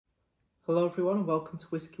Hello everyone and welcome to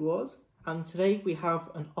WhiskyWars, and today we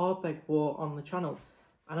have an Ardbeg war on the channel,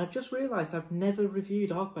 and I've just realised I've never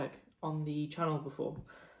reviewed Ardbeg on the channel before,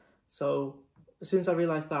 so as soon as I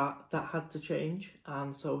realised that had to change,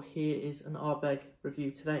 and so here is an Ardbeg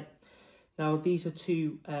review today. Now these are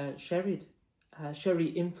two sherry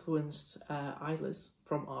influenced isleys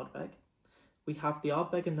from Ardbeg. We have the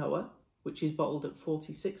Ardbeg Noah, which is bottled at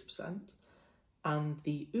 46%, and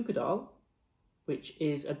the Uigeadail, which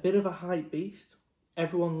is a bit of a hype beast.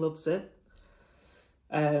 Everyone loves it.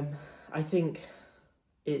 I think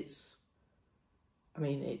it's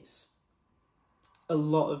a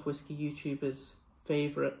lot of whiskey YouTubers'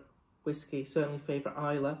 favourite whiskey, certainly favourite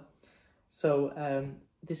Islay. So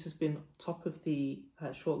this has been top of the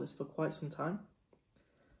shortlist for quite some time.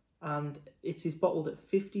 And it is bottled at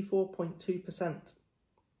 54.2%.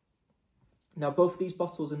 Now both of these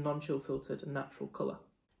bottles are non-chill filtered and natural colour.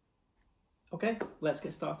 Okay, let's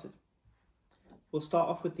get started. We'll start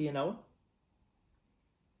off with the Noah.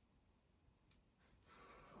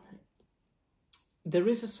 There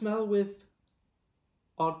is a smell with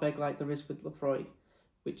Ardbeg like there is with Laphroaig,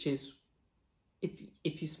 which is,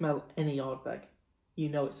 if you smell any Ardbeg, you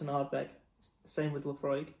know it's an Ardbeg. It's the same with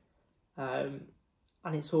Laphroaig, and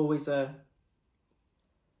it's always a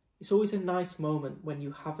nice moment when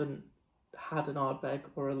you haven't had an Ardbeg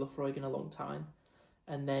or a Laphroaig in a long time.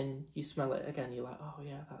 And then you smell it again, you're like, oh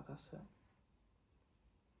yeah, that's it.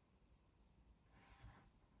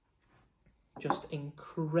 Just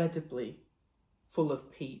incredibly full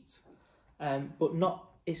of peat, but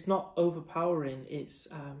it's not overpowering. It's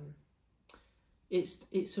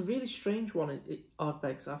a really strange one.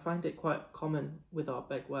 Ardbegs, I find it quite common with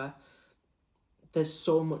Ardbeg where there's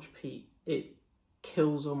so much peat, it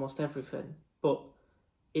kills almost everything, but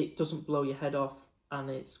it doesn't blow your head off, and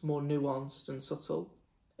it's more nuanced and subtle,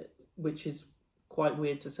 which is quite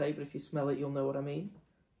weird to say, but if you smell it, you'll know what I mean.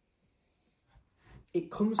 It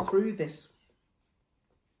comes through this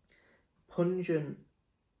pungent,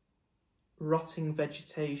 rotting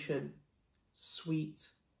vegetation, sweet,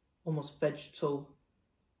 almost vegetal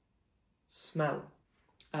smell.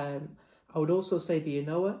 I would also say the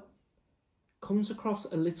Noah comes across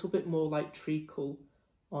a little bit more like treacle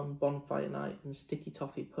on bonfire night and sticky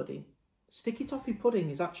toffee pudding. Sticky toffee pudding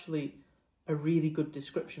is actually a really good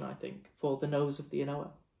description, I think, for the nose of the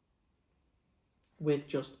Noah, with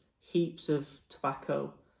just heaps of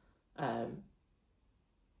tobacco,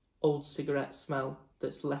 old cigarette smell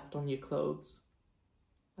that's left on your clothes.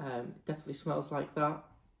 Definitely smells like that.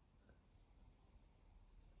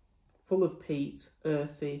 Full of peat,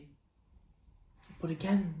 earthy, but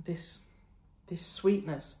again, this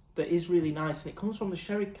sweetness that is really nice, and it comes from the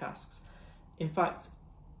sherried casks. In fact,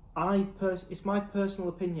 it's my personal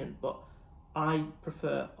opinion, but I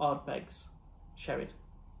prefer Ardbeg's sherried.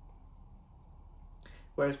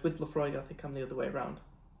 Whereas with Laphroaig, I think I'm the other way around.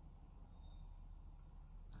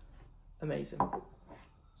 Amazing.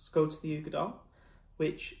 Let's go to the Uigeadail,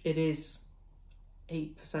 which it is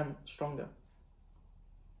 8% stronger.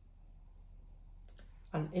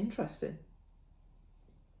 And interesting,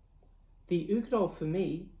 the Uigeadail for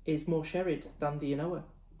me is more sherried than the Noah,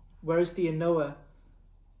 whereas the Noah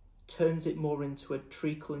turns it more into a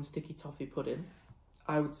treacle and sticky toffee pudding.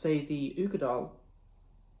 I would say the Uigeadail,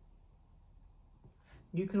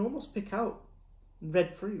 you can almost pick out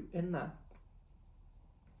red fruit in there.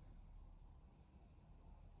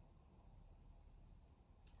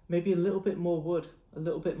 Maybe a little bit more wood, a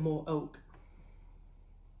little bit more oak.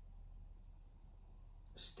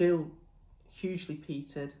 Still hugely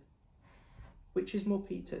peated. Which is more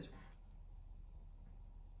peated?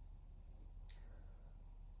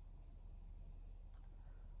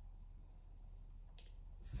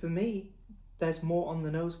 For me, there's more on the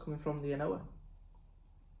nose coming from the Noah.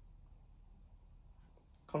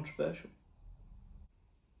 Controversial.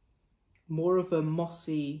 More of a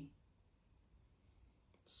mossy,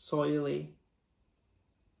 soily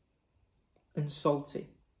and salty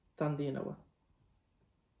than the Noah.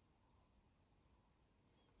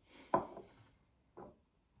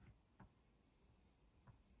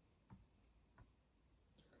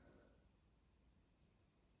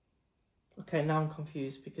 Okay, now I'm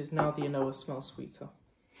confused because now the Noah smells sweeter.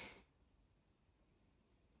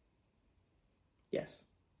 Yes.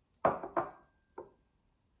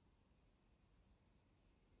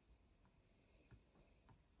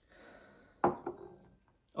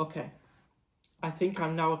 Okay, I think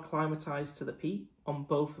I'm now acclimatized to the peat on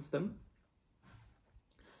both of them.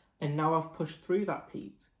 And now I've pushed through that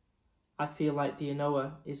peat, I feel like the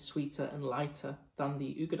Noah is sweeter and lighter than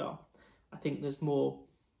the Uigeadail. I think there's more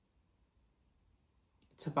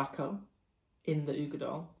tobacco in the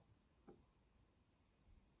Uigeadail,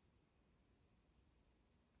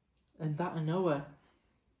 And that Anoa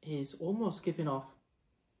is almost giving off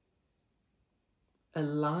a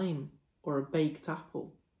lime or a baked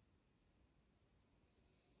apple.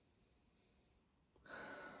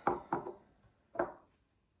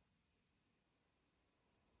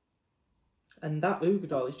 And that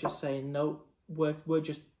Uigeadail is just saying, no, we're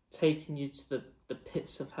just taking you to the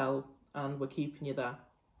pits of hell and we're keeping you there.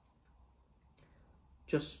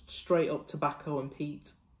 Just straight up tobacco and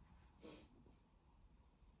peat.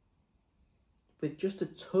 With just a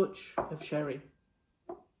touch of sherry.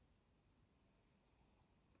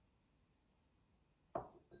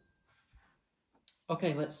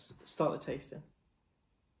 Okay, let's start the tasting.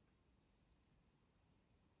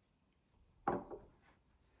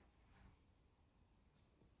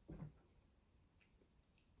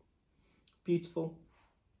 Beautiful.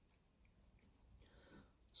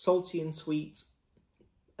 Salty and sweet.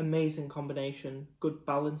 Amazing combination. Good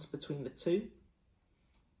balance between the two.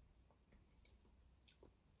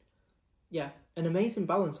 Yeah, an amazing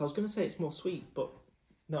balance. I was going to say it's more sweet, but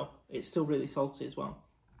no, it's still really salty as well.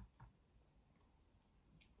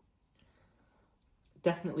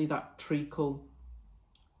 Definitely that treacle,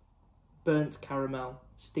 burnt caramel,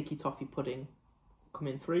 sticky toffee pudding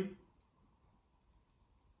coming through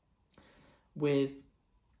with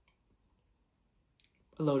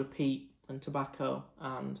a load of peat and tobacco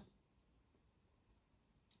and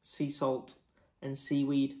sea salt and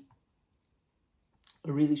seaweed.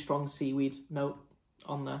 A really strong seaweed note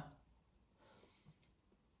on there.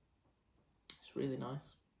 It's really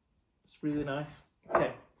nice. It's really nice.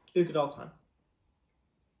 Okay, Uigeadail time.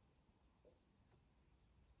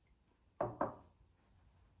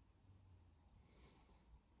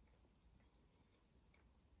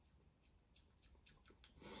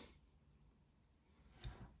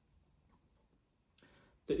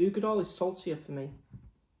 The Uigeadail is saltier for me.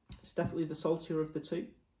 It's definitely the saltier of the two.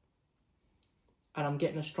 And I'm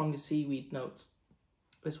getting a stronger seaweed note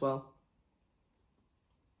as well.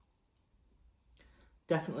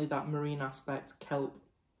 Definitely that marine aspect, kelp.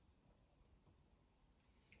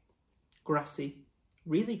 Grassy,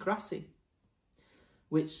 really grassy.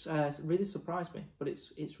 Which really surprised me, but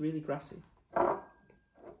it's really grassy.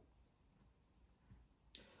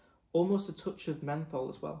 Almost a touch of menthol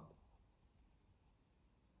as well.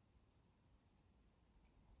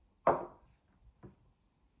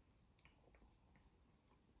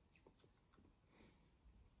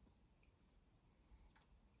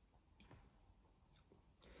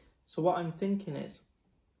 So what I'm thinking is,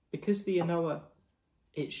 because the Anoa,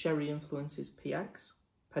 its sherry influences PX,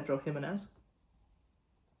 Pedro Jimenez,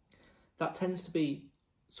 that tends to be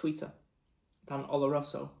sweeter than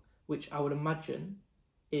Oloroso, which I would imagine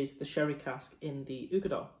is the sherry cask in the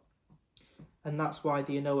Uigeadail. And that's why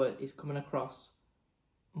the Anoa is coming across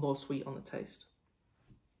more sweet on the taste.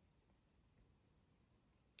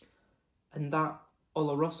 And that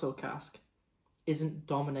Oloroso cask isn't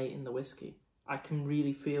dominating the whiskey. I can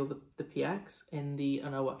really feel the PX in the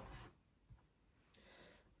Anoa.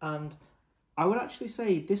 And I would actually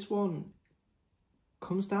say this one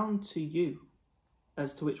comes down to you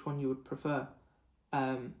as to which one you would prefer.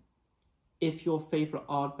 If your favourite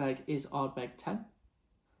Ardbeg is Ardbeg 10,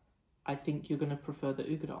 I think you're going to prefer the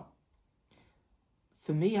Uigeadail.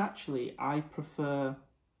 For me, actually, I prefer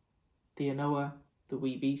the Anoa, the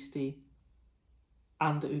Wee Beastie,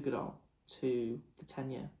 and the Uigeadail to the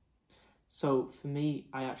 10-year. So for me,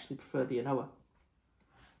 I actually prefer the Anoa.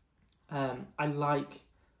 I like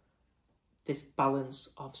this balance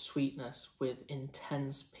of sweetness with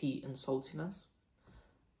intense peat and saltiness.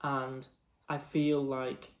 And I feel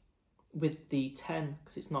like with the 10,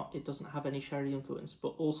 because it doesn't have any sherry influence,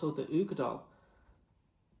 but also the Uigeadail,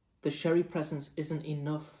 the sherry presence isn't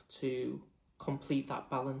enough to complete that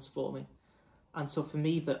balance for me. And so for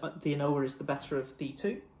me, the Anoa is the better of the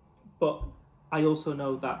two. But I also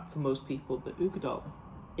know that for most people, the Uigeadail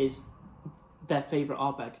is their favourite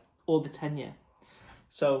Ardbeg, or the 10-year.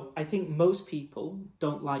 So I think most people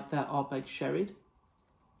don't like their Ardbeg sherried.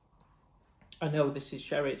 I know this is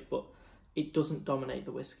sherried, but it doesn't dominate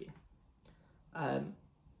the whiskey. And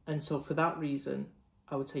so for that reason,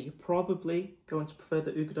 I would say you're probably going to prefer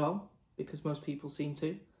the Uigeadail, because most people seem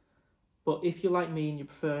to. But if you're like me and you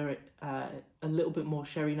prefer it a little bit more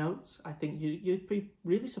sherry notes, I think you'd be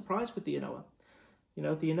really surprised with the Anoa. You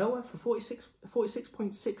know, the Anoa for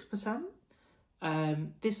 46.6%.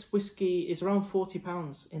 This whiskey is around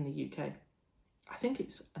 £40 in the UK. I think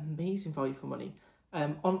it's amazing value for money.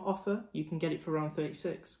 On offer, you can get it for around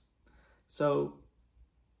 36. So,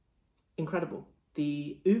 incredible.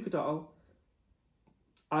 The Uigeadail,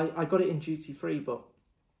 I got it in duty free, but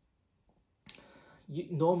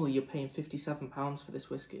normally you're paying £57 for this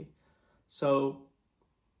whiskey. So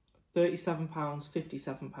 £37,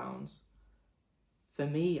 £57. For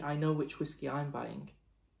me, I know which whiskey I'm buying.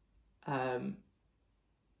 But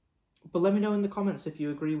let me know in the comments if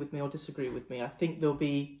you agree with me or disagree with me. I think there'll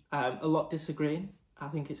be a lot disagreeing. I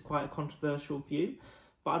think it's quite a controversial view.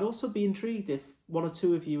 But I'd also be intrigued if one or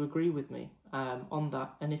two of you agree with me on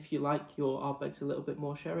that, and if you like your Ardbegs a little bit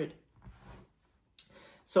more sherried.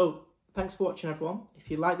 So thanks for watching, everyone.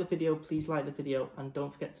 If you like the video, please like the video, and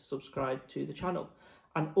don't forget to subscribe to the channel.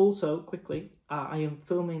 And also, quickly, I am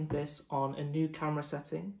filming this on a new camera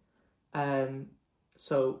setting.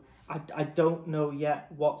 So I don't know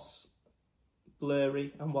yet what's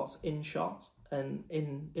blurry and what's in shot and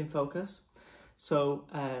in focus. So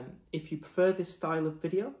if you prefer this style of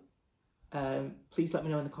video, please let me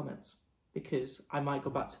know in the comments, because I might go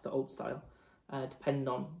back to the old style, depending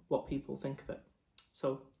on what people think of it.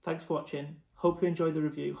 So thanks for watching. Hope you enjoyed the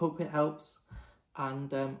review. Hope it helps.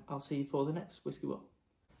 And I'll see you for the next Whiskey War.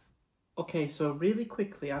 Okay, so really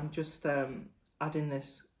quickly, I'm just adding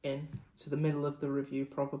this in to the middle of the review,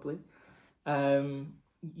 probably.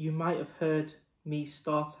 You might have heard me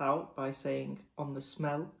start out by saying, on the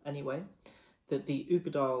smell anyway, that the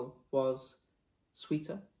Uigeadail was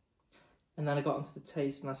sweeter. And then I got onto the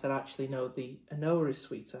taste and I said, actually, no, the Anoa is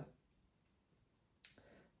sweeter.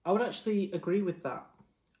 I would actually agree with that.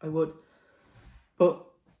 I would. But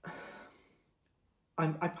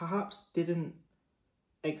I perhaps didn't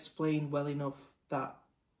explain well enough that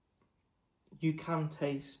you can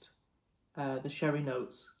taste the sherry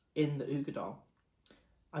notes in the Uigeadail.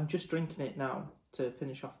 I'm just drinking it now to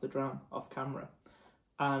finish off the dram off camera,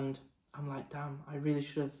 and I'm like, damn, I really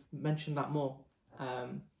should have mentioned that more.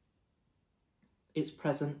 It's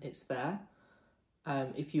present, it's there.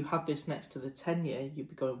 If you had this next to the 10-year, you'd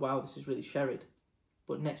be going, wow, this is really sherried.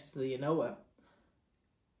 But next to the Anoa,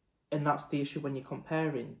 and that's the issue when you're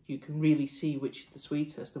comparing, you can really see which is the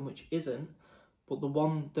sweetest and which isn't. But the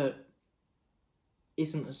one that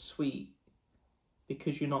isn't as sweet,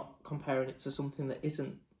 because you're not comparing it to something that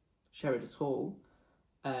isn't sherried at all,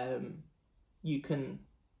 you can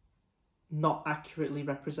not accurately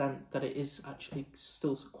represent that it is actually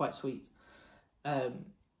still quite sweet.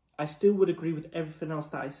 I still would agree with everything else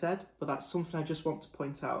that I said, but that's something I just want to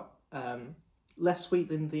point out. Less sweet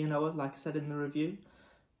than the Anoa, like I said in the review,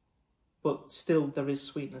 but still there is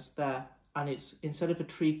sweetness there. And it's, instead of a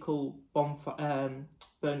treacle,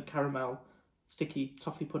 burnt caramel, sticky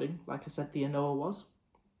toffee pudding, like I said the Anoa was,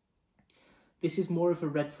 this is more of a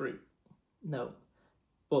red fruit note,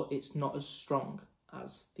 but it's not as strong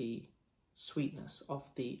as the sweetness of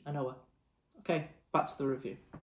the Anoa. Okay, back to the review.